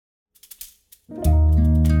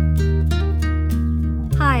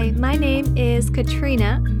Hi, my name is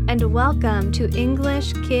Katrina, and welcome to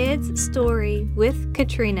English Kids Story with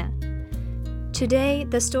Katrina. Today,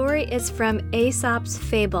 the story is from Aesop's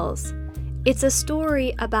Fables. It's a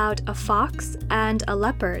story about a fox and a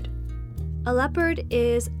leopard. A leopard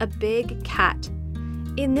is a big cat.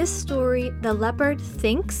 In this story, the leopard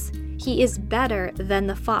thinks he is better than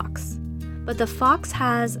the fox, but the fox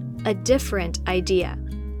has a different idea.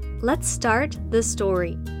 Let's start the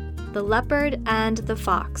story. The Leopard and the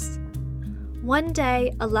Fox. One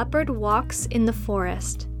day, a leopard walks in the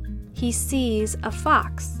forest. He sees a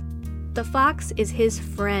fox. The fox is his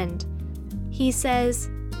friend. He says,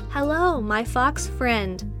 "Hello, my fox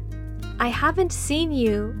friend. I haven't seen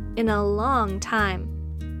you in a long time."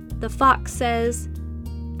 The fox says,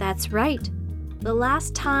 "That's right. The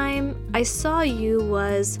last time I saw you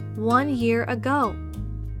was 1 year ago."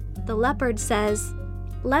 The leopard says,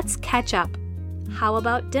 "Let's catch up. How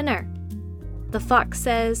about dinner?" The fox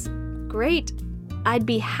says, "Great, I'd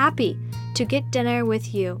be happy to get dinner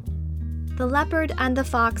with you." The leopard and the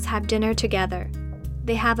fox have dinner together.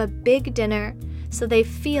 They have a big dinner, so they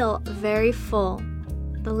feel very full.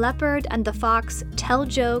 The leopard and the fox tell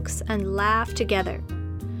jokes and laugh together.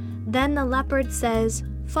 Then the leopard says,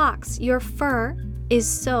 "Fox, your fur is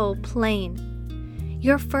so plain.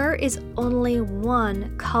 Your fur is only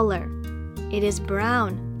one color. It is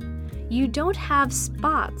brown. You don't have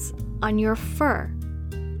spots on your fur.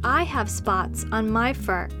 I have spots on my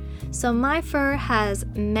fur, so my fur has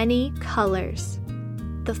many colors."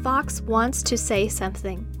 The fox wants to say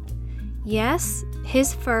something. Yes,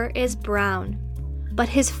 his fur is brown, but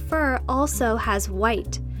his fur also has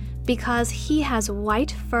white because he has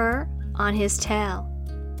white fur on his tail.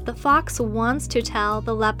 The fox wants to tell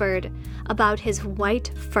the leopard about his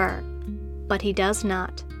white fur, but he does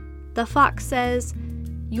not. The fox says,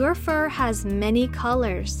 "Your fur has many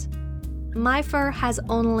colors. My fur has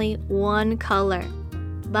only one color,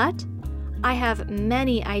 but I have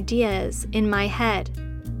many ideas in my head.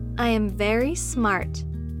 I am very smart.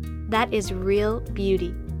 That is real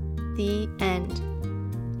beauty." The end.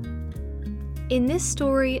 In this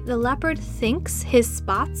story, the leopard thinks his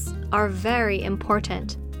spots are very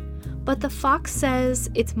important, but the fox says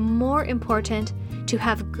it's more important to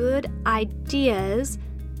have good ideas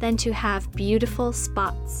than to have beautiful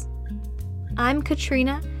spots. I'm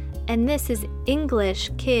Katrina, and this is English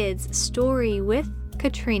Kids Story with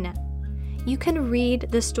Katrina. You can read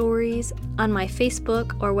the stories on my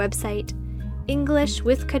Facebook or website,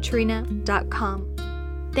 englishwithkatrina.com.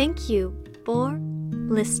 Thank you for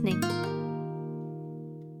listening.